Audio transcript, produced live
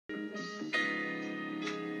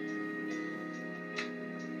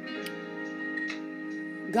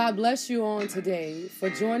God bless you on today for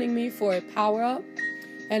joining me for a power up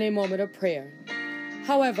and a moment of prayer.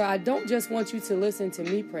 However, I don't just want you to listen to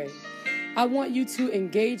me pray. I want you to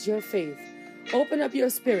engage your faith. Open up your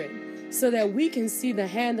spirit so that we can see the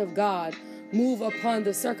hand of God move upon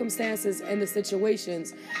the circumstances and the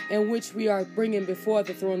situations in which we are bringing before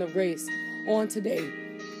the throne of grace on today.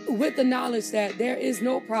 With the knowledge that there is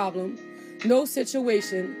no problem, no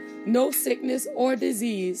situation, no sickness or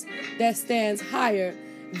disease that stands higher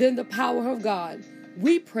than the power of God.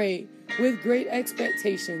 We pray with great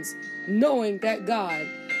expectations, knowing that God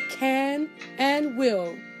can and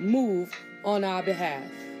will move on our behalf.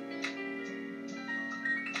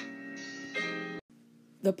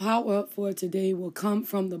 The power up for today will come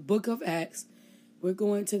from the book of Acts. We're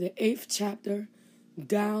going to the 8th chapter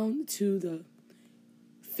down to the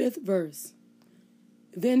 5th verse.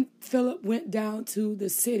 Then Philip went down to the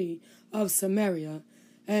city of Samaria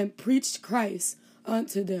and preached Christ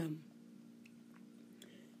unto them.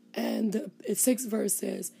 And the 6th verse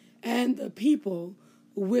says, and the people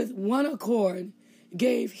with one accord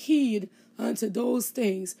gave heed unto those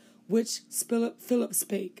things which Philip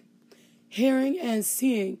spake, hearing and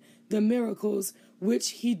seeing the miracles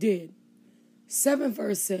which he did. 7th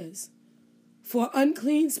verse says, for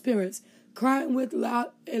unclean spirits, crying with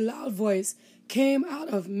a loud voice, came out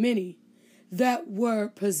of many that were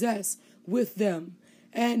possessed with them,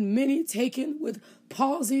 and many taken with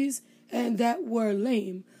palsies and that were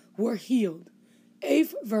lame were healed.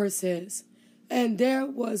 8th verse says, and there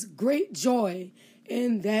was great joy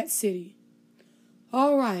in that city.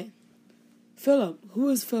 All right, Philip. Who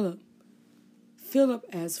is Philip? Philip,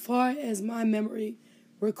 as far as my memory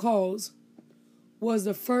recalls, was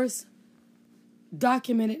the first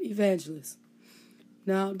documented evangelist.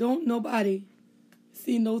 Now, don't nobody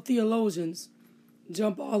see no theologians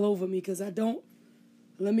jump all over me, because I don't.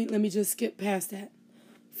 Let me just skip past that.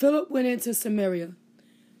 Philip went into Samaria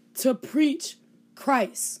to preach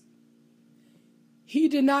Christ. He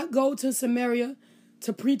did not go to Samaria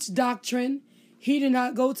to preach doctrine. He did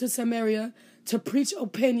not go to Samaria to preach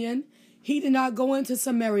opinion. He did not go into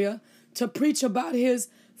Samaria to preach about his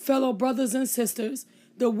fellow brothers and sisters.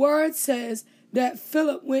 The word says that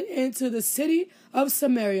Philip went into the city of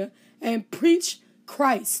Samaria and preached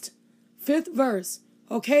Christ. 5th verse,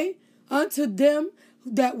 okay? Unto them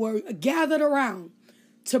that were gathered around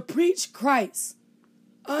to preach Christ.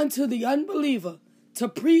 Unto the unbeliever to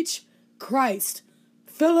preach Christ.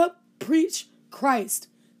 Philip preached Christ.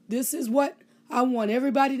 This is what I want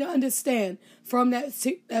everybody to understand from that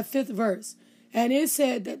 5th verse. And it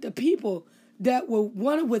said that the people that were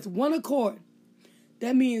with one accord,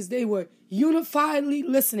 that means they were unifiedly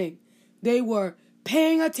listening. They were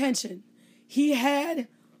paying attention. He had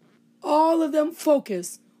all of them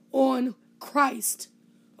focused on Christ,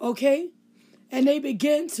 okay? And they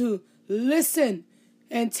began to listen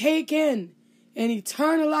and take in and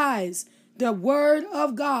internalize the word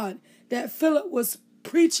of God that Philip was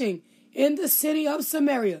preaching in the city of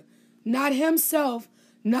Samaria. Not himself,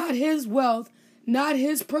 not his wealth, not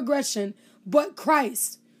his progression, but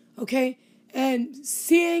Christ, okay? And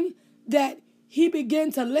seeing that he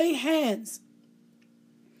began to lay hands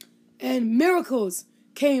and miracles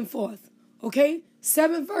came forth, okay?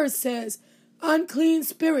 7th verse says, unclean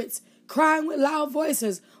spirits crying with loud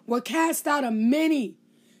voices were cast out of many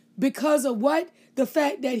because of what? The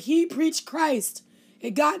fact that he preached Christ.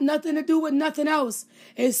 It got nothing to do with nothing else.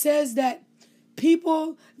 It says that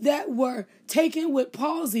people that were taken with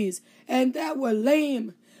palsies and that were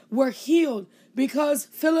lame were healed because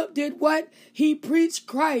Philip did what? He preached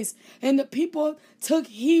Christ, and the people took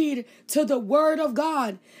heed to the word of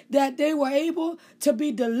God, that they were able to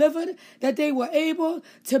be delivered, that they were able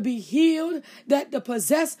to be healed, that the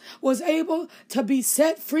possessed was able to be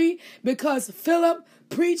set free because Philip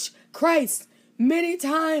preached Christ. Many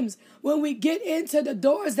times when we get into the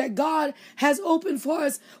doors that God has opened for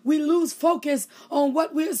us, we lose focus on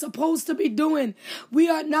what we're supposed to be doing. We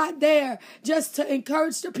are not there just to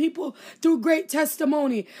encourage the people through great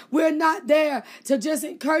testimony. We're not there to just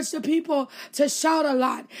encourage the people to shout a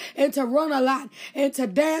lot and to run a lot and to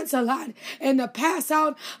dance a lot and to pass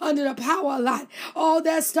out under the power a lot. All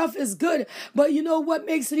that stuff is good. But you know what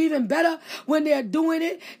makes it even better? When they're doing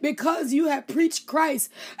it because you have preached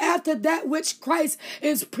Christ. After that which Christ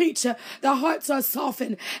is preached, the hearts are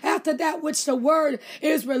softened. After that which the word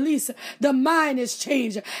is released, the mind is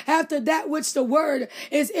changed. After that which the word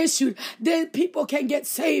is issued, then people can get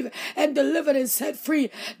saved and delivered and set free.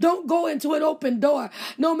 Don't go into an open door.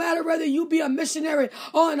 No matter whether you be a missionary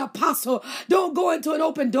or an apostle, don't go into an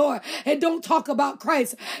open door and don't talk about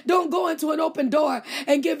Christ. Don't go into an open door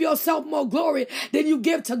and give yourself more glory than you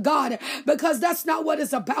give to God, because that's not what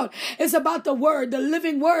it's about. It's about the word, the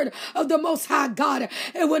living word of the Most High God.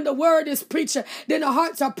 And when the word is preached, then the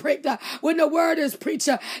hearts are pricked. When the word is preached,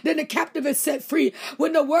 then the captive is set free.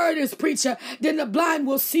 When the word is preached, then the blind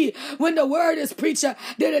will see. When the word is preached,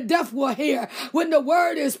 then the deaf will hear. When the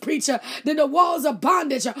word is preached, then the walls of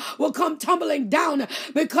bondage will come tumbling down,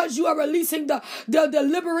 because you are releasing the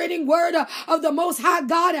liberating word of the Most High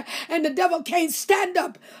God, and the devil can't stand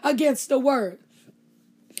up against the word.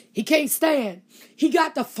 He can't stand. He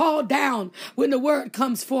got to fall down when the word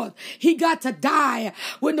comes forth. He got to die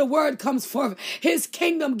when the word comes forth. His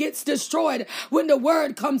kingdom gets destroyed when the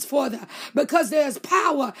word comes forth, because there's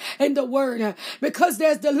power in the word, because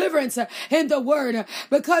there's deliverance in the word,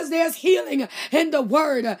 because there's healing in the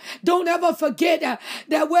word. Don't ever forget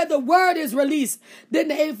that where the word is released, then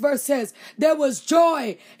the 8th verse says, there was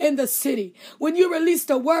joy in the city. When you release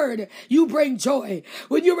the word, you bring joy.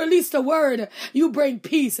 When you release the word, you bring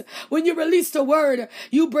peace. When you release the word,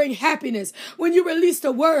 you bring happiness. When you release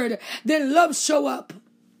the word, then love show up.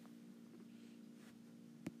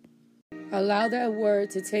 Allow that word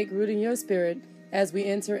to take root in your spirit as we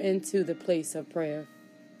enter into the place of prayer.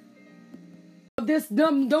 This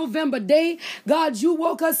November day, God, you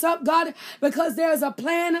woke us up, God, because there's a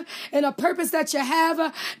plan and a purpose that you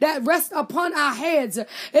have that rests upon our heads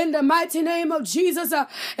in the mighty name of Jesus.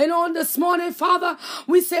 And on this morning, Father,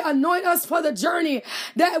 we say anoint us for the journey,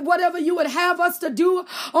 that whatever you would have us to do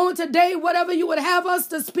on today, whatever you would have us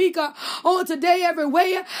to speak on today, every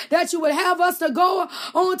way that you would have us to go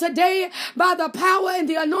on today, by the power and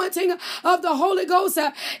the anointing of the Holy Ghost,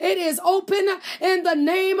 it is open in the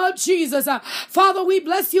name of Jesus. Father, we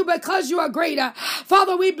bless you because you are greater.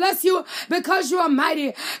 Father, we bless you because you are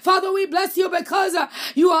mighty. Father, we bless you because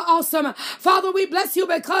you are awesome. Father, we bless you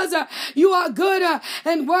because you are good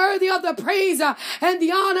and worthy of the praise and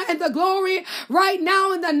the honor and the glory right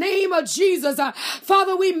now in the name of Jesus.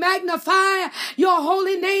 Father, we magnify your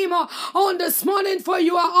holy name on this morning, for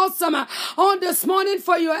you are awesome. On this morning,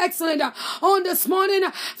 for you are excellent. On this morning,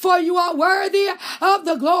 for you are worthy of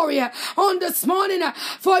the glory. On this morning,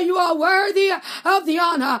 for you are worthy of the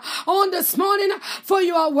honor. On this morning, for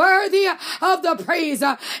you are worthy of the praise.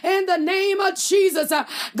 In the name of Jesus,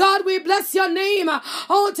 God, we bless your name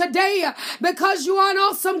on today, because you are an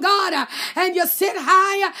awesome God, and you sit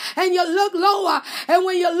high and you look lower, and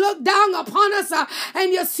when you look down upon us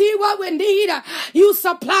and you see what we need, you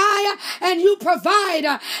supply and you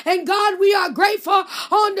provide. And God, we are grateful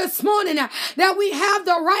on this morning that we have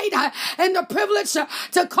the right and the privilege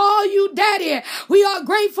to call you Daddy. We are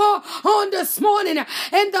grateful on this morning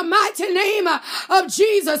in the mighty name of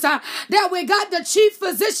Jesus that we got the chief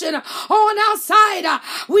physician on our side.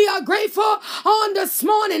 We are grateful on this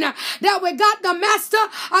morning that we got the master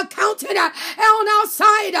accountant on our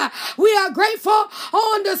side. We are grateful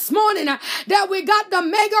on this morning that we got the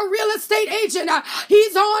mega real estate agent.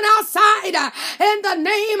 He's on our side in the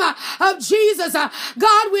name of Jesus.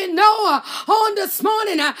 God, we know on this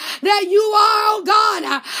morning that you are, oh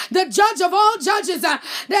God, the judge of all judges,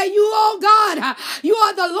 that you, oh God, you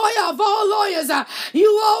are the lawyer of all lawyers. You,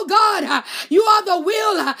 oh God, you are the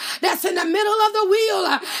wheel that's in the middle of the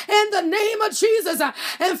wheel in the name of Jesus.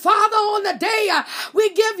 And Father, on the day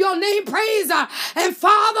we give your name praise. And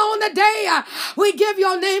Father, on the day we give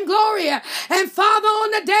your name glory. And Father,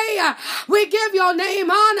 on the day we give your name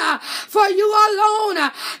honor. For you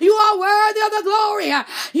alone, you are worthy of the glory.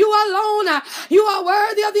 You alone, you are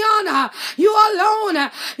worthy of the honor. You alone,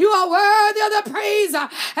 you are worthy of the praise.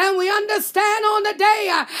 And we understand on the day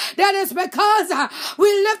that it's because we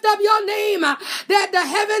lift up your name that the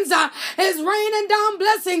heavens is raining down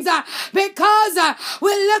blessings. Because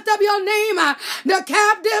we lift up your name, the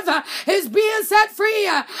captive is being set free.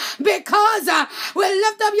 Because we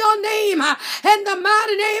lift up your name in the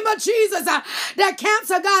mighty name of Jesus, the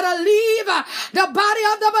cancer gotta leave the body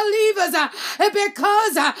of the believers.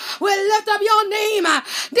 Because we lift up your name,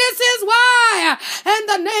 this is why die in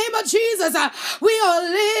the name of Jesus. We'll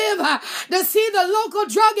live to see the local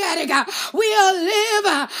drug addict. We'll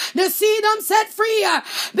live to see them set free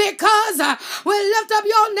because we lift up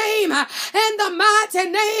your name in the mighty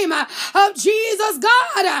name of Jesus,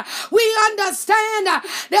 God. We understand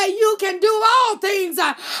that you can do all things.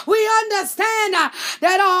 We understand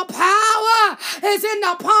that all power is in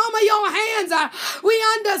the palm of your hands. We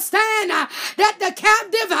understand that the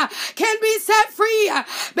captive can be set free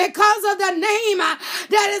because of the name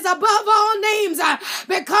that is above all names,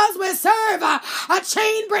 because we serve a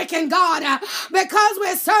chain breaking God, because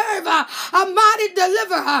we serve a mighty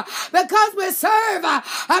deliverer, because we serve a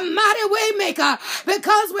mighty way maker,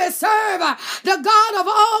 because we serve the God of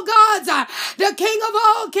all gods, the King of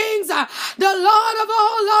all kings, the Lord of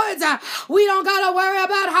all lords. We don't gotta worry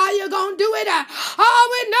about how you're gonna do it. All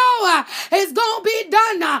we know is gonna be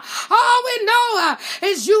done. All we know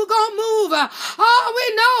is you gonna move. All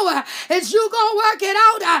we know is you gonna work it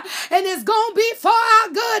out, and it's gonna be for our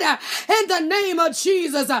good in the name of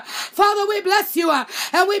Jesus. Father, we bless you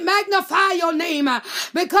and we magnify your name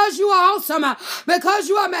because you are awesome, because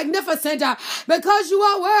you are magnificent, because you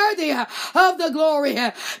are worthy of the glory,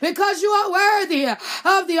 because you are worthy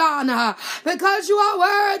of the honor, because you are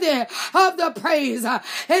worthy of the praise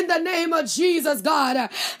in the name of Jesus, God.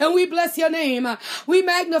 And we bless your name. We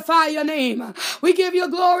magnify your name. We give you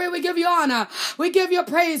glory. We give you honor. We give you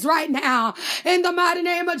praise right now in the mighty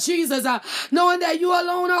name of Jesus, knowing that you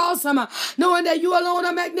alone are awesome, knowing that you alone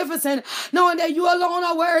are magnificent, knowing that you alone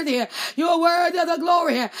are worthy. You are worthy of the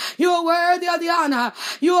glory. You are worthy of the honor.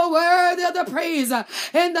 You are worthy of the praise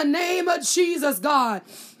in the name of Jesus, God.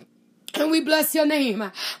 And we bless your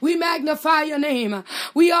name. We magnify your name.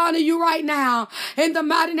 We honor you right now in the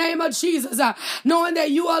mighty name of Jesus, knowing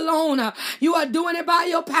that you alone, you are doing it by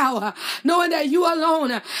your power, knowing that you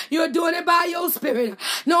alone, you are doing it by your spirit,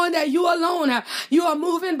 knowing that you alone, you are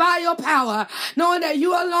moving by your power, knowing that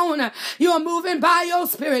you alone, you are moving by your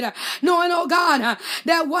spirit, knowing, oh God,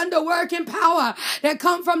 that wonder working power that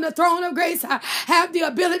come from the throne of grace have the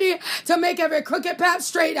ability to make every crooked path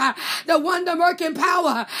straight. The wonder working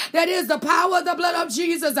power that is the power of the blood of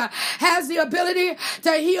Jesus has the ability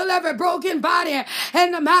to heal every broken body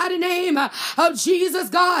in the mighty name of Jesus,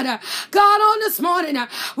 God. God, on this morning,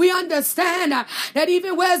 we understand that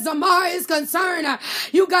even where Zamar is concerned,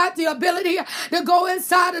 you got the ability to go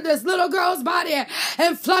inside of this little girl's body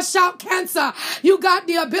and flush out cancer. You got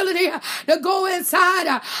the ability to go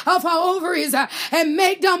inside of her ovaries and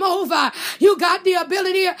make them over. You got the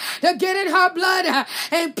ability to get in her blood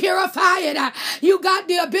and purify it. You got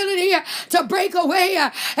the ability to break away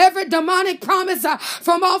every demonic promise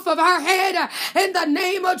from off of our head in the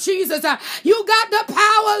name of Jesus. You got the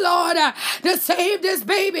power, Lord, to save this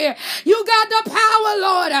baby. You got the power,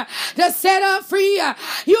 Lord, to set her free.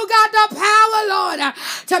 You got the power, Lord,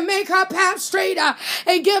 to make her path straight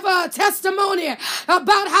and give her a testimony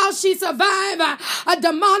about how she survived a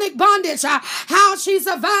demonic bondage, how she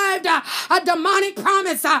survived a demonic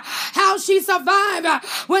promise, how she survived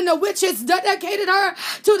when the witches dedicated her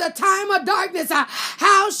to the time of darkness,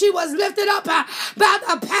 how she was lifted up by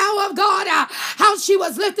the power of God, how she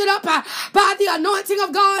was lifted up by the anointing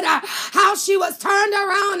of God, how she was turned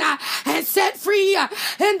around and set free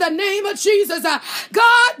in the name of Jesus.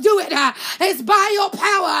 God, do it. It's by your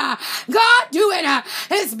power. God, do it.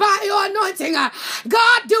 It's by your anointing.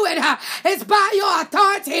 God, do it. It's by your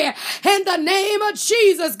authority in the name of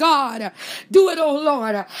Jesus, God. Do it, oh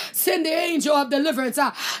Lord. Send the angel of deliverance.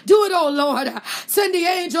 Do it, oh Lord. Send the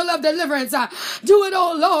angel of deliverance. Do it,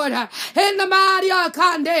 oh Lord. In the mighty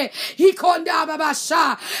Akande,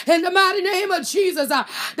 in the mighty name of Jesus,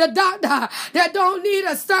 the doctor that don't need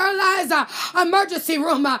a sterilizer emergency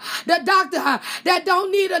room, the doctor that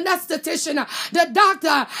don't need an esthetician, the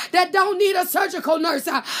doctor that don't need a surgical nurse,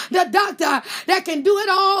 the doctor that can do it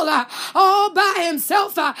all by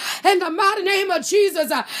himself, in the mighty name of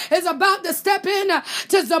Jesus, is about to step in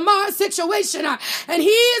to Zamar's situation, and he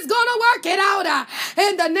is going to work it out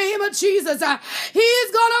in the name of Jesus. He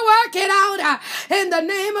is going to work it out in the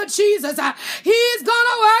name of Jesus. He is going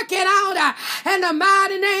to work it out in the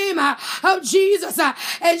mighty name of Jesus.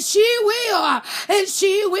 And she will, and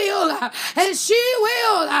she will, and she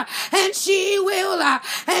will, and she will,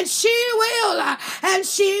 and she will, and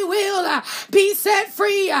she will be set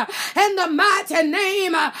free in the mighty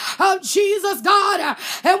name of Jesus, God.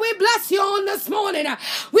 And we bless you on this morning.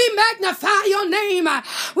 We magnify your name.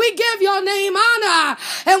 We give your name honor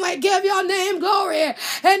and we give your name glory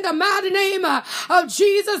in the mighty name of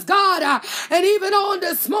Jesus, God. And even on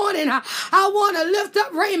this morning, I want to lift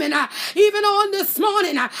up Raymond. Even on this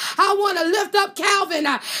morning, I want to lift up Calvin.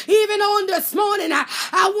 Even on this morning,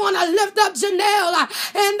 I want to lift up Janelle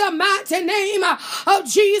in the mighty name of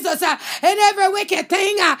Jesus. And every wicked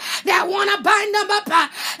thing that want to bind them up,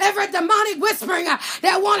 every demonic whispering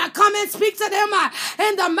that want to come and speak to them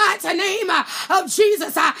in the mighty name of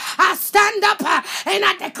Jesus. I stand up and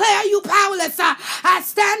I declare you powerless. I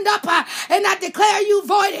stand up and I declare you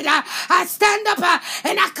voided. I stand up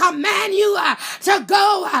and I command you to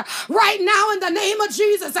go right now in the name of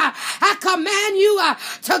Jesus. I command you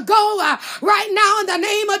to go right now in the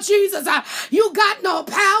name of Jesus. You got no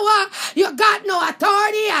power. You got no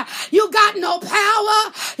authority. You got no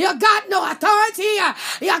power. You got no authority.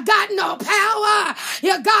 You got no power.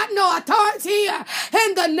 You got no authority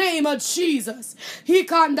in the name of Jesus. In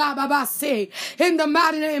the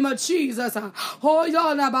mighty name of Jesus. In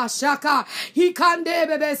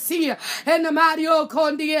the mighty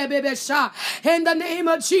in the name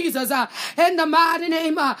of Jesus. In the mighty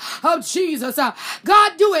name of Jesus.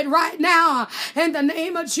 God, do it right now. In the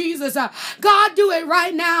name of Jesus. God, do it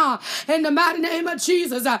right now. In the mighty name of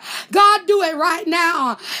Jesus. God, do it right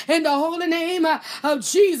now. In the holy name of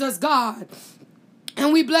Jesus, God.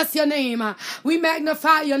 And we bless your name. We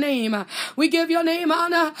magnify your name. We give your name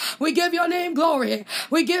honor. We give your name glory.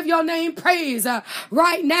 We give your name praise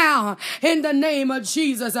right now in the name of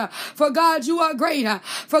Jesus. For God, you are great.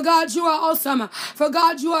 For God, you are awesome. For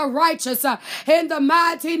God, you are righteous in the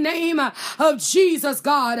mighty name of Jesus,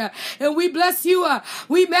 God. And we bless you.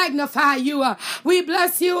 We magnify you. We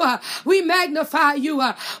bless you. We magnify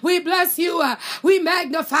you. We bless you. We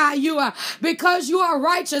magnify you because you are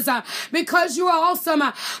righteous. Because you are awesome.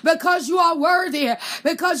 Because you are worthy,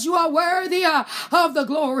 because you are worthy of the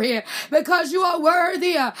glory, because you are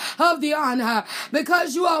worthy of the honor,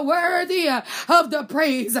 because you are worthy of the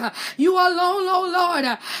praise. You alone, oh Lord,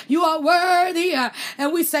 you are worthy,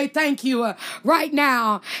 and we say thank you right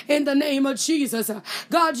now in the name of Jesus.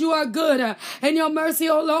 God, you are good, and your mercy,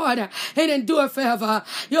 oh Lord, it endure forever.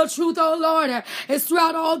 Your truth, oh Lord, is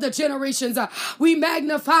throughout all the generations. We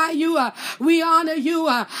magnify you, we honor you,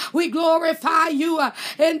 we glorify you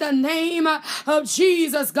in the name of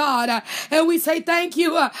Jesus, God. And we say thank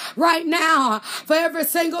you right now for every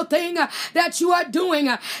single thing that you are doing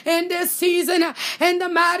in this season in the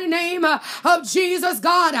mighty name of Jesus,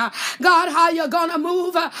 God. God, how you're gonna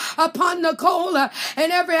move upon Nicole in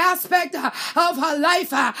every aspect of her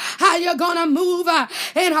life, how you're gonna move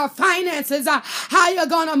in her finances, how you're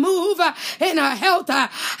gonna move in her health,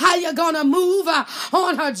 how you're gonna move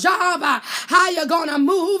on her job, how you're gonna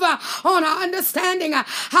move on her understanding,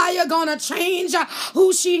 how you're gonna change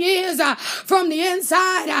who she is from the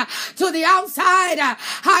inside to the outside,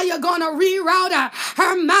 how you're gonna reroute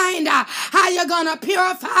her mind, how you're gonna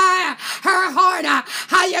purify her heart,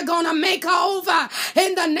 how you're gonna make her over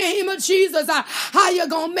in the name of Jesus, how you're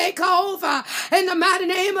gonna make her over in the mighty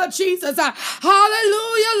name of Jesus.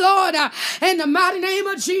 Hallelujah, Lord. In the mighty name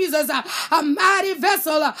of Jesus, a mighty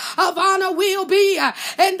vessel of honor will be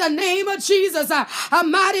in the name of Jesus, a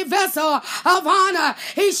mighty vessel of honor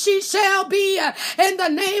she shall be in the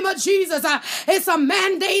name of Jesus. It's a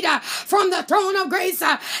mandate from the throne of grace.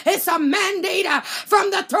 It's a mandate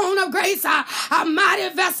from the throne of grace, a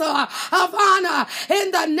mighty vessel of honor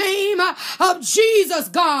in the name of Jesus,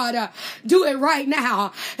 God. Do it right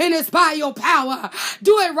now, and it's by your power.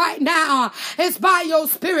 Do it right now, it's by your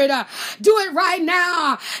spirit. Do it right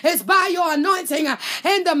now, it's by your anointing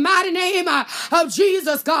in the mighty name of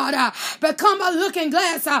Jesus, God. Become a looking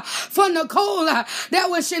glass for Nicole, that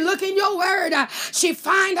when she look in your word, she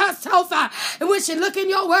find herself, and when she look in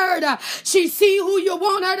your word, she see who you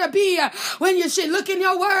want her to be. When she look in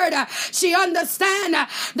your word, she understand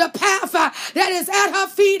the path that is at her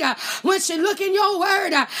feet. When she look in your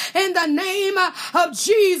word, in the name of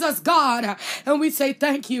Jesus, God. And we say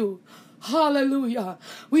thank you. Hallelujah.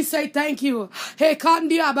 We say thank you. He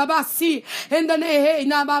kandia babasi in the name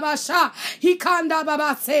na babasha. He kanda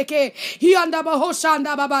babaseke. He anda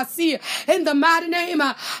bahoshanda babasi in the mighty name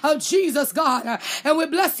of Jesus, God. And we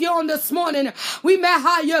bless you on this morning. We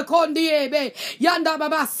meha yo kondiebe yanda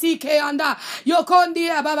babasike anda yo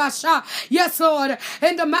kondia babasha. Yes, Lord.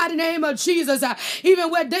 In the mighty name of Jesus,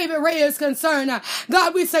 even where David Ray is concerned,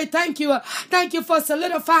 God, we say thank you. Thank you for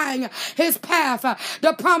solidifying his path,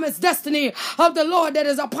 the promised destiny destiny of the Lord that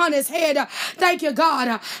is upon his head. Thank you,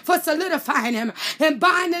 God, for solidifying him and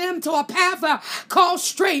binding him to a path called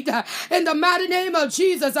straight in the mighty name of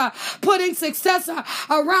Jesus, putting success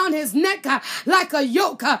around his neck like a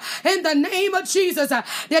yoke in the name of Jesus, that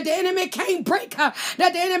the enemy can't break, that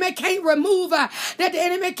the enemy can't remove, that the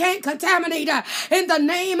enemy can't contaminate in the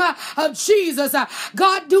name of Jesus.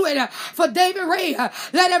 God, do it for David Ray.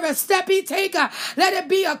 Let every step he take, let it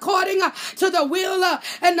be according to the will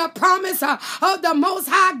and the promise of the Most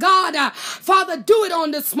High God. Father, do it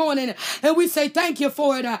on this morning, and we say thank you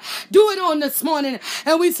for it. Do it on this morning,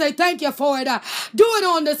 and we say thank you for it. Do it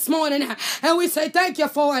on this morning, and we say thank you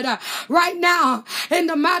for it. Right now, in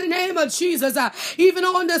the mighty name of Jesus, even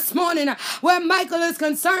on this morning where Michael is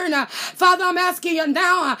concerned, Father, I'm asking you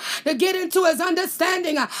now to get into his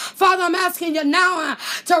understanding. Father, I'm asking you now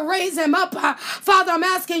to raise him up. Father, I'm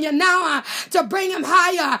asking you now to bring him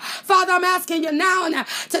higher. Father, I'm asking you now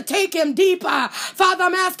to take him deeper. Father,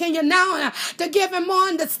 I'm asking you now to give him more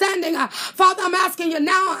understanding. Father, I'm asking you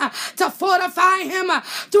now to fortify him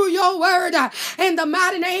through your word in the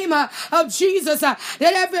mighty name of Jesus, that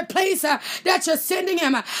every place that you're sending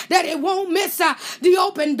him, that it won't miss the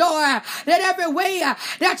open door, that every way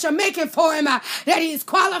that you're making for him, that he's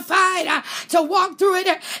qualified to walk through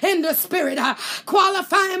it in the spirit.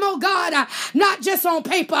 Qualify him, oh God, not just on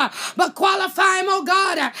paper, but qualify him, oh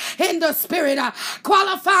God, in the spirit.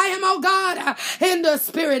 Qualify him, oh God, in the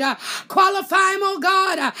spirit. Qualify him, oh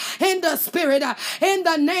God, in the spirit. In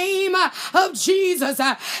the name of Jesus,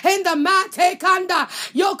 in the mate kanda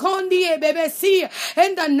yokondi ebebesi,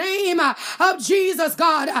 in the name of Jesus,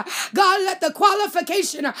 God. God, let the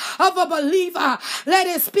qualification of a believer, let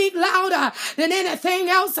it speak louder than anything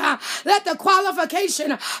else. Let the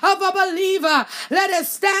qualification of a believer, let it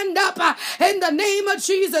stand up in the name of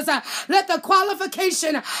Jesus. Let the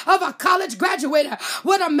qualification of a college graduate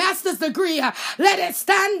with a master's degree, let it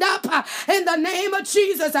stand up in the name of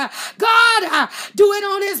Jesus. God, do it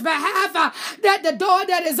on his behalf, that the door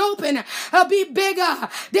that is open be bigger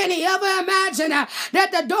than he ever imagined,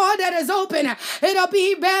 that the door that is open, it'll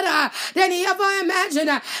be better than he ever imagined,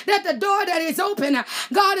 that the door that is open,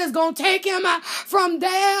 God is going to take him from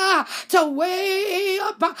there to way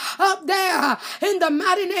up there in the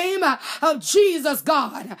mighty name of Jesus,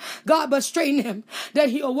 God. God, but straighten him that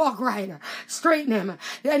he'll walk right, straighten him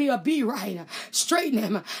that he'll be right, straighten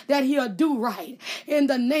him that he'll do right in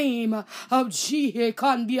the name of Jesus.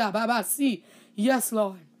 Yes,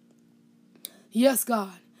 Lord. Yes,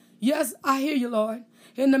 God. Yes, I hear you, Lord.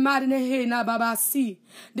 In the mighty name,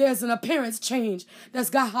 there's an appearance change that's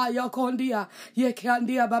got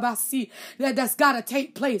that's got to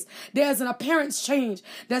take place. There's an appearance change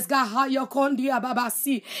that's got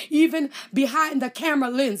even behind the camera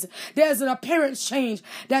lens. There's an appearance change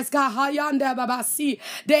that's got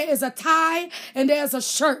there is a tie and there's a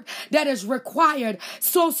shirt that is required.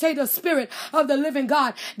 So say the Spirit of the living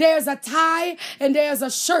God. There's a tie and there's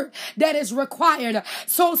a shirt that is required.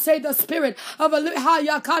 So say the Spirit of a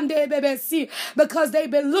because they've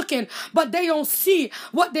been looking, but they don't see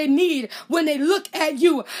what they need when they look at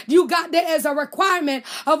you. There is a requirement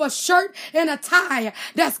of a shirt and a tie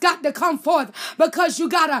that's got to come forth, because you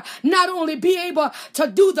gotta not only be able to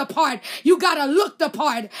do the part, you gotta look the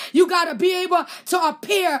part. You gotta be able to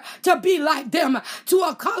appear to be like them,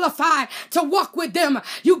 to qualify to walk with them.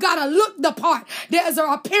 You gotta look the part. There's an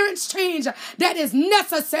appearance change that is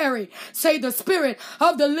necessary. Say the Spirit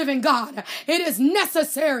of the living God. It is necessary.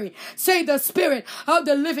 Say the Spirit of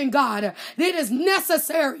the living God. It is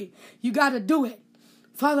necessary. You got to do it.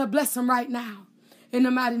 Father, bless them right now. In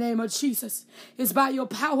the mighty name of Jesus. It's by your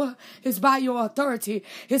power. It's by your authority.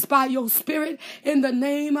 It's by your Spirit. In the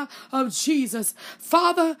name of Jesus.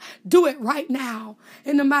 Father, do it right now.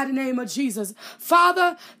 In the mighty name of Jesus.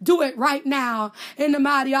 Father, do it right now. In the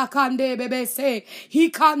mighty akande bebese.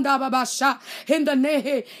 Hikanda babasha. In the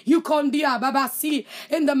nehe. Yukondia babasi.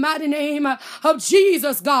 In the mighty name of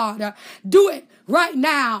Jesus, God. Do it right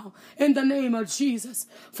now, in the name of Jesus.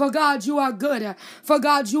 For God, you are good. For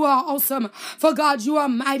God, you are awesome. For God, you are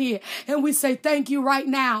mighty. And we say thank you right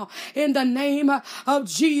now, in the name of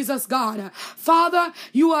Jesus, God. Father,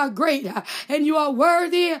 you are great, and you are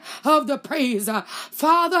worthy of the praise.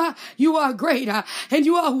 Father, you are great, and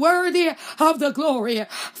you are worthy of the glory.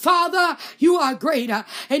 Father, you are great,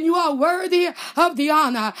 and you are worthy of the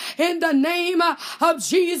honor. In the name of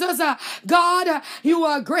Jesus, God, you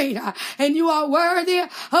are great, and you are worthy worthy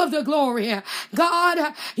of the glory.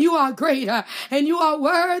 God, you are great, and you are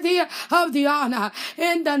worthy of the honor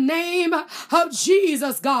in the name of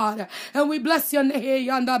Jesus, God. And we bless your name.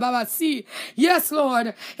 Yes,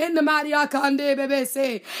 Lord, in the mighty Akande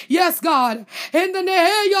Bebese. Yes, God, in the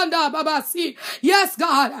name of Babasi. Yes,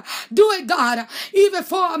 God, do it, God, even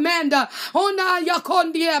for Amanda. Ona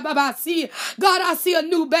Yakondia Babasi. God, I see a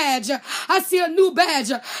new badge. I see a new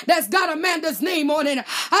badge that's got Amanda's name on it.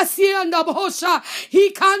 I see a Nabosha.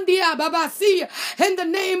 He Kandia Babasi. In the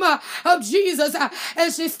name of Jesus.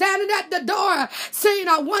 And she's standing at the door saying,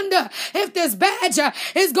 I wonder if this badge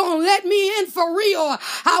is going to let me in for real.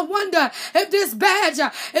 I wonder if this badge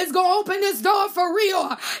is going to open this door for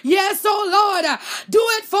real. Yes, oh Lord, do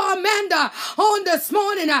it for Amanda on this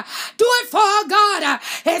morning. Do it for her, God.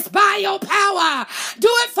 It's by your power. Do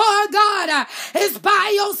it for her, God. It's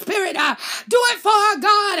by your spirit. Do it for her,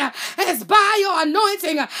 God. It's by your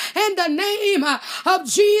anointing in the name of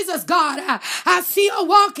Jesus, God. I see her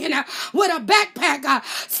walking with a backpack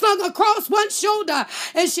slung across one shoulder,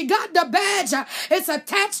 and she got the badge. It's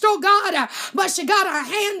attached, oh God, but she got her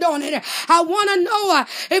hand on it. I want to know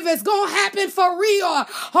if it's going to happen for real.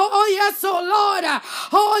 Oh, yes, oh Lord.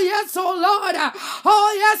 Oh, yes, oh Lord.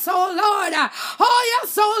 Oh, yes, oh Lord. Oh,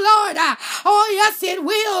 yes, oh Lord. Oh, yes, it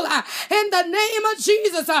will. In the name of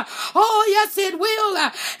Jesus. Oh, yes, it will.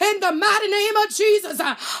 In the mighty name of Jesus.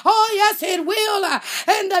 Oh, yes, it will.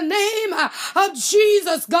 In the name of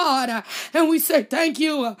Jesus, God. And we say thank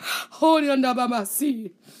you.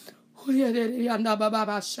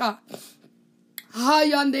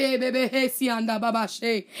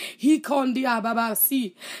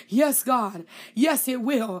 Yes, God. Yes, it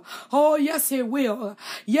will. Oh, yes, it will.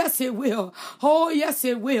 Yes, it will. Oh, yes,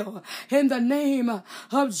 it will. In the name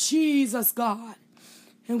of Jesus, God.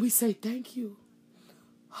 And we say thank you.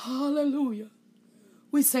 Hallelujah.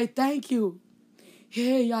 We say thank you.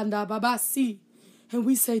 And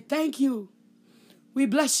we say thank you. We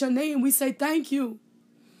bless your name. We say thank you.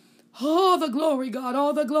 All the glory, God,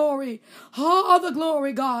 all the glory, all the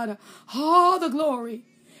glory, God, all the glory.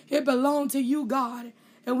 It belongs to you, God.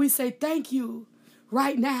 And we say thank you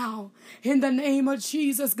right now in the name of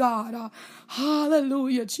Jesus, God.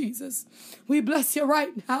 Hallelujah, Jesus. We bless you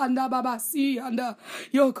right now. Babasi and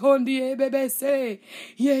your kondi bebese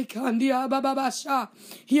ye kandia babasha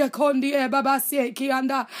ye kondi babasi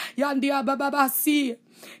kianda yandia babasi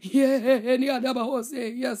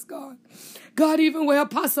ye yes, God. God, even where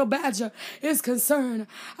Apostle Badger is concerned,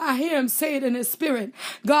 I hear him say it in his spirit.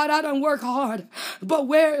 God, I don't work hard, but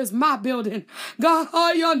where is my building? God,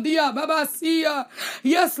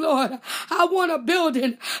 yes, Lord, I want a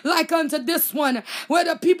building like unto this one where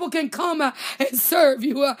the people can come and serve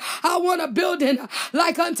you. I want a building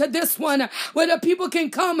like unto this one where the people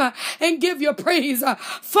can come and give you praise.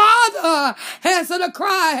 Father, answer the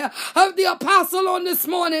cry of the apostle on this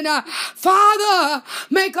morning. Father,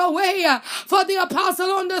 make a way for the apostle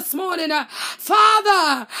on this morning.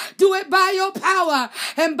 Father, do it by your power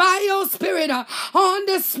and by your spirit on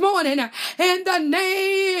this morning. In the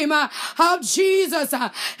name of Jesus.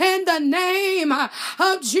 In the name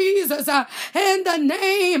of Jesus. In the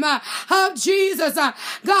name of Jesus.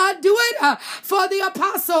 God, do it for the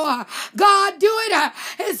apostle. God, do it.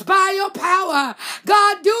 It's by your power.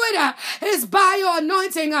 God, do it. It's by your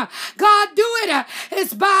anointing. God, do it.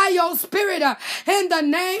 It's by your spirit. In the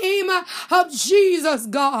name of Jesus,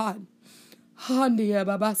 God.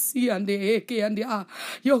 Yes,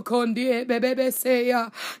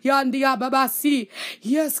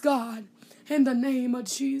 God, in the name of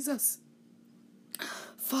Jesus.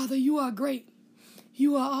 Father, you are great.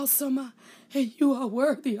 You are awesome. And you are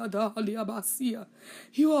worthy.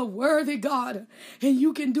 You are worthy, God. And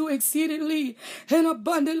you can do exceedingly and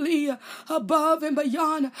abundantly above and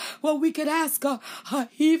beyond what we could ask or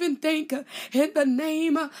even think in the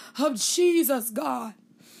name of Jesus, God.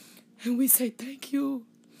 And we say thank you.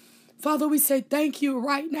 Father, we say thank you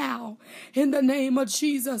right now in the name of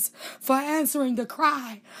Jesus for answering the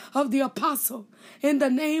cry of the apostle in the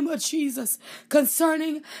name of Jesus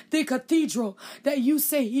concerning the cathedral that you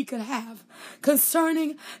say he could have,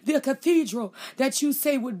 concerning the cathedral that you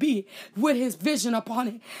say would be with his vision upon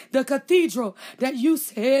it, the cathedral that you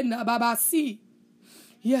said, Babasi.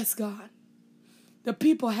 Yes, God, the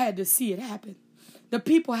people had to see it happen. The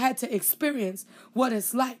people had to experience what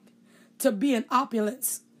it's like to be in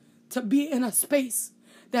opulence, to be in a space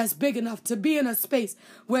that's big enough, to be in a space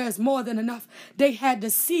where it's more than enough. They had to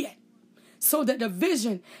see it so that the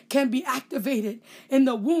vision can be activated in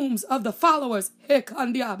the wombs of the followers.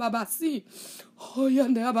 Hekandia babasi.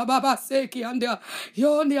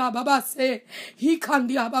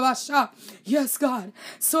 Yes, God,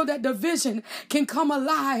 so that the vision can come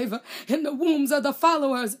alive in the wombs of the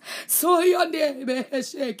followers. For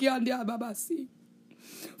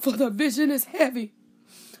the vision is heavy.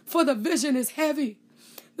 For the vision is heavy.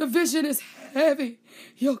 The vision is heavy.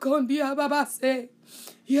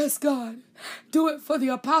 Yes, God. Do it for the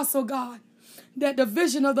apostle, God. That the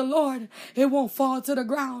vision of the Lord, it won't fall to the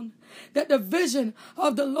ground. That the vision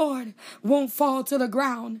of the Lord won't fall to the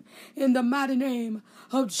ground. In the mighty name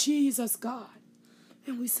of Jesus, God.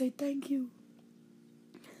 And we say thank you.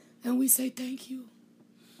 And we say thank you.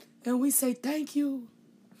 And we say thank you.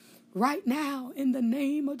 Right now, in the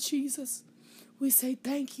name of Jesus, we say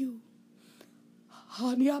thank you.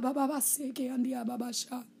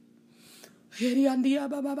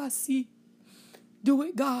 Do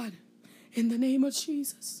it, God, in the name of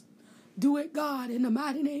Jesus. Do it, God, in the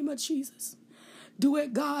mighty name of Jesus. Do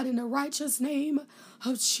it, God, in the righteous name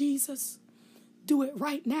of Jesus. Do it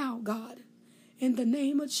right now, God, in the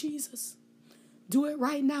name of Jesus. Do it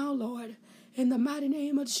right now, Lord, in the mighty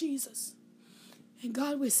name of Jesus. And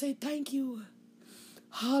God, we say thank you.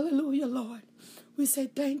 Hallelujah, Lord. We say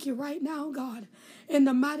thank you right now, God, in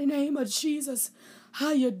the mighty name of Jesus.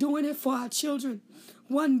 How you're doing it for our children,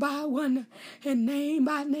 one by one and name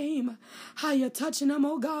by name. How you're touching them,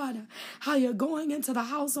 oh God. How you're going into the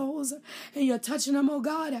households and you're touching them, oh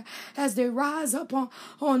God, as they rise up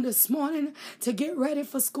on this morning to get ready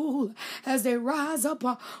for school. As they rise up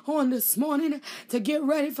on this morning to get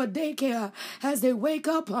ready for daycare. As they wake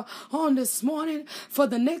up on this morning for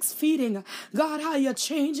the next feeding. God, how you're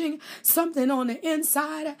changing something on the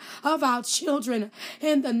inside of our children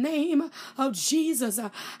in the name of Jesus.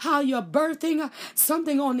 How you're birthing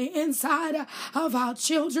something on the inside of our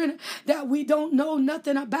children that we don't know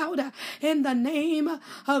nothing about in the name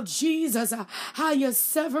of Jesus. How you're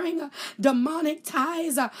severing demonic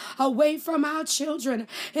ties away from our children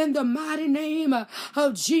in the mighty name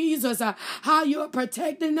of Jesus. How you're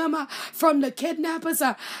protecting them from the kidnappers.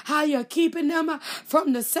 How you're keeping them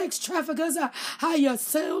from the sex traffickers. How you're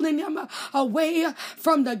sealing them away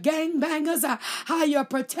from the gangbangers. How you're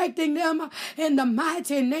protecting them in the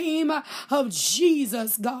mighty name of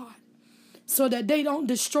Jesus, God, so that they don't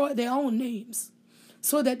destroy their own names,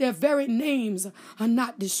 so that their very names are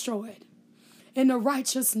not destroyed. In the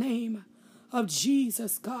righteous name of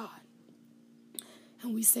Jesus, God.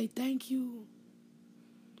 And we say thank you.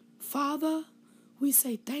 Father, we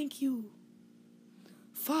say thank you.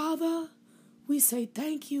 Father, we say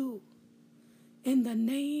thank you in the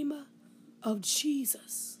name of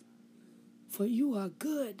Jesus. For you are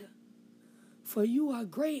good. For you are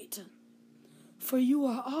great. For you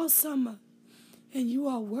are awesome. And you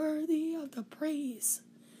are worthy of the praise.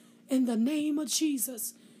 In the name of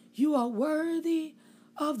Jesus, you are worthy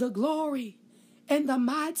of the glory. In the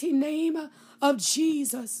mighty name of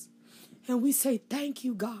Jesus. And we say thank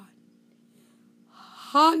you, God.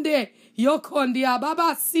 Hande yokondia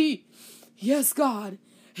babasi. Yes, God.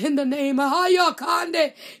 In the name of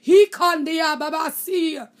Hayakande, Hikandia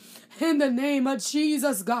babasi. In the name of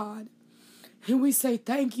Jesus, God. And we say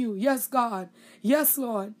thank you. Yes, God. Yes,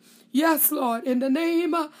 Lord. Yes, Lord. In the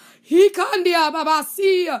name of Hikandia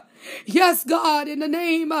babasi. Yes, God. In the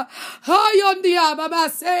name of Hayondia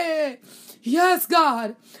babase. Yes,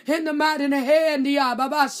 God. In the mighty name of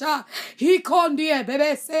babasha. Hikondia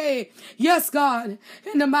babase. Yes, God.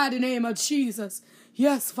 In the mighty name of Jesus.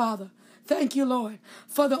 Yes, Father. Thank you, Lord,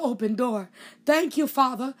 for the open door. Thank you,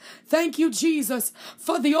 Father. Thank you, Jesus,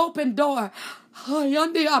 for the open door.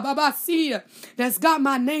 That's got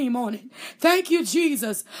my name on it. Thank you,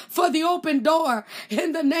 Jesus, for the open door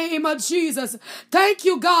in the name of Jesus. Thank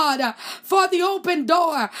you, God, for the open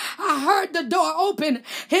door. I heard the door open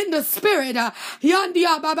in the spirit.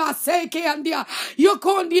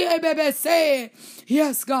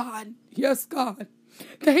 Yes, God. Yes, God.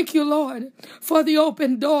 Thank you, Lord, for the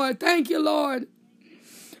open door. Thank you, Lord,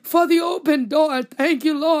 for the open door. Thank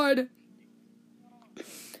you, Lord.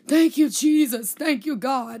 Thank you, Jesus. Thank you,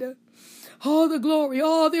 God. All the glory,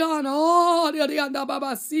 all the honor, all the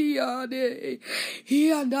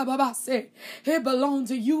it belongs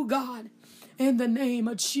to you, God, in the name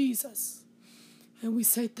of Jesus. And we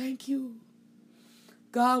say thank you.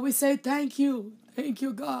 God, we say thank you. Thank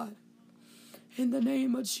you, God, in the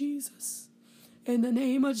name of Jesus. In the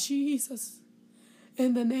name of Jesus.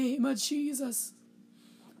 In the name of Jesus.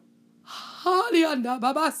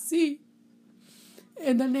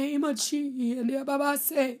 In the name of Jesus.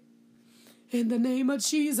 In the name of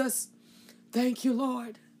Jesus. Thank you,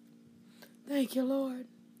 Lord. Thank you, Lord.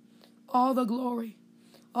 All the glory,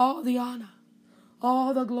 all the honor,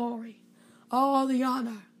 all the glory, all the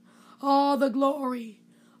honor, all the glory,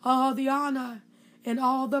 all the honor, and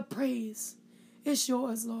all the praise is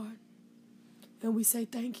yours, Lord. And we say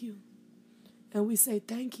thank you. And we say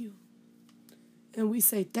thank you. And we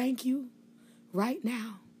say thank you right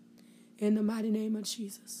now in the mighty name of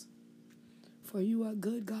Jesus. For you are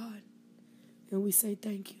good, God. And we say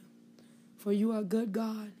thank you. For you are good,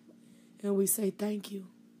 God. And we say thank you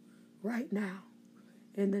right now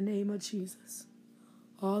in the name of Jesus.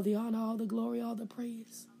 All the honor, all the glory, all the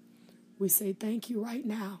praise. We say thank you right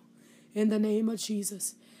now in the name of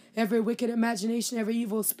Jesus. Every wicked imagination, every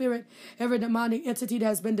evil spirit, every demonic entity that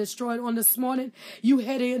has been destroyed on this morning, you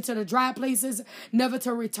headed into the dry places, never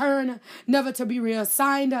to return, never to be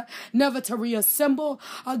reassigned, never to reassemble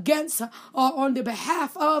against or on the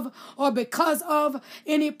behalf of or because of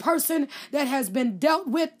any person that has been dealt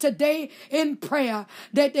with today in prayer,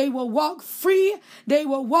 that they will walk free, they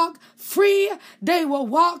will walk free, they will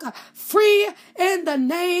walk free in the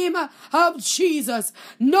name of Jesus.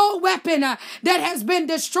 No weapon that has been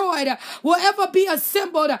destroyed will ever be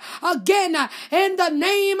assembled again in the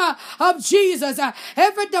name of Jesus.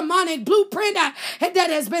 Every demonic blueprint that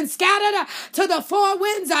has been scattered to the four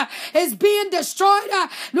winds is being destroyed.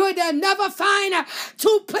 Lord, they'll never find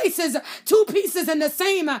two pieces in the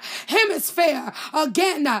same hemisphere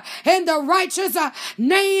again in the righteous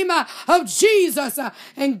name of Jesus.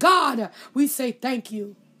 And God, we say thank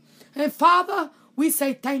you. And Father, we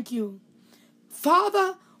say thank you.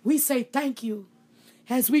 Father, we say thank you.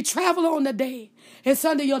 As we travel on today, it's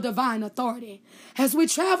under your divine authority. As we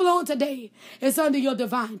travel on today, it's under your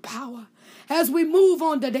divine power. As we move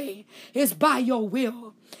on today, it's by your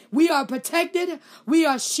will. We are protected, we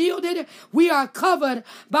are shielded, we are covered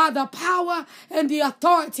by the power and the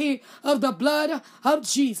authority of the blood of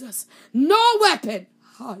Jesus. No weapon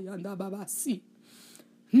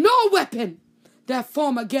that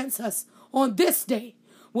form against us on this day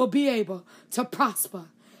will be able to prosper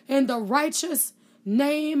in the righteous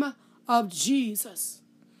name of Jesus.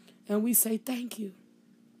 And we say thank you.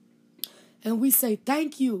 And we say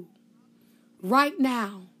thank you right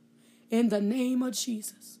now in the name of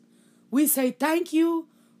Jesus. We say thank you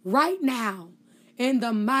right now in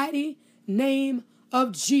the mighty name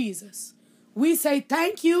of Jesus. We say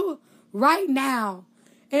thank you right now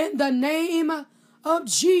in the name of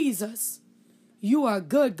Jesus. You are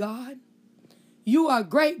good, God. You are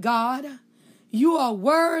great, God. You are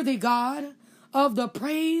worthy, God, of the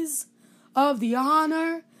praise, of the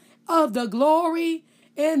honor, of the glory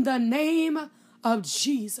in the name of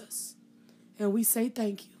Jesus. And we say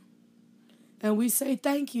thank you. And we say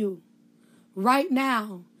thank you right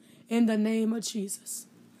now in the name of Jesus.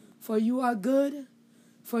 For you are good,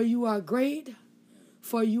 for you are great,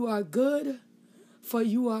 for you are good, for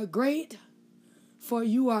you are great, for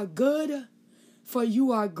you are good, for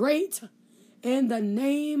you are great in the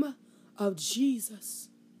name of Jesus.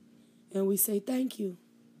 And we say thank you.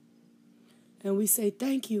 And we say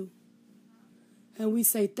thank you. And we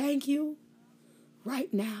say thank you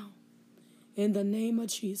right now in the name of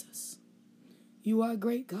Jesus. You are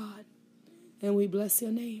great, God, and we bless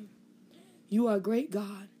your name. You are great,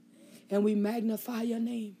 God, and we magnify your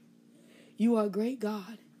name. You are great,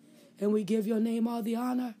 God, and we give your name all the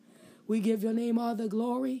honor. We give your name all the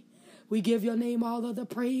glory. We give your name all of the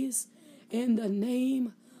praise in the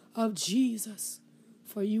name of Jesus.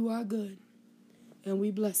 For you are good, and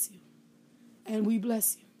we bless you, and we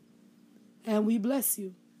bless you, and we bless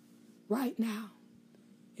you right now.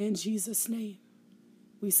 In Jesus' name,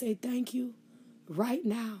 we say thank you right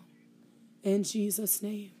now. In Jesus'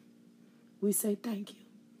 name, we say thank you.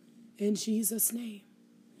 In Jesus' name,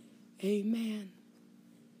 amen,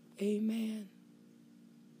 amen,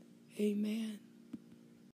 amen.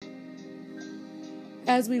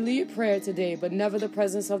 As we lead prayer today, but never the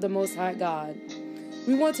presence of the Most High God,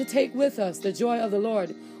 we want to take with us the joy of the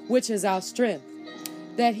Lord, which is our strength,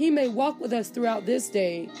 that he may walk with us throughout this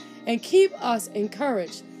day and keep us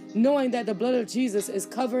encouraged, knowing that the blood of Jesus is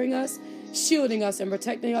covering us, shielding us, and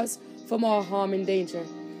protecting us from all harm and danger.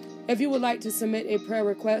 If you would like to submit a prayer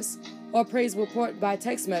request or praise report by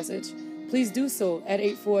text message, please do so at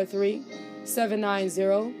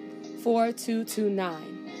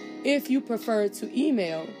 843-790-4229. If you prefer to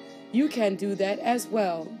email, you can do that as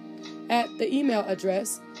well at the email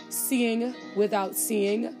address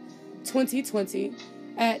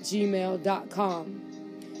seeingwithoutseeing2020@gmail.com.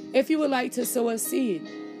 If you would like to sow a seed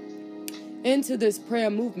into this prayer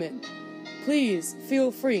movement, please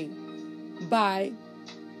feel free by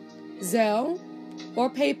Zelle or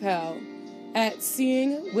PayPal at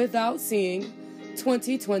seeingwithoutseeing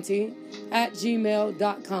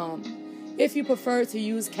 2020@gmail.com. If you prefer to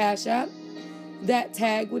use Cash App, that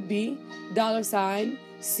tag would be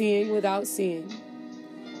 $seeing without seeing.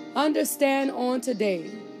 Understand on today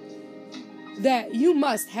that you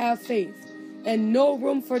must have faith and no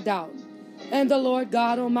room for doubt. And the Lord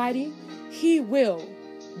God Almighty, He will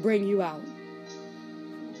bring you out.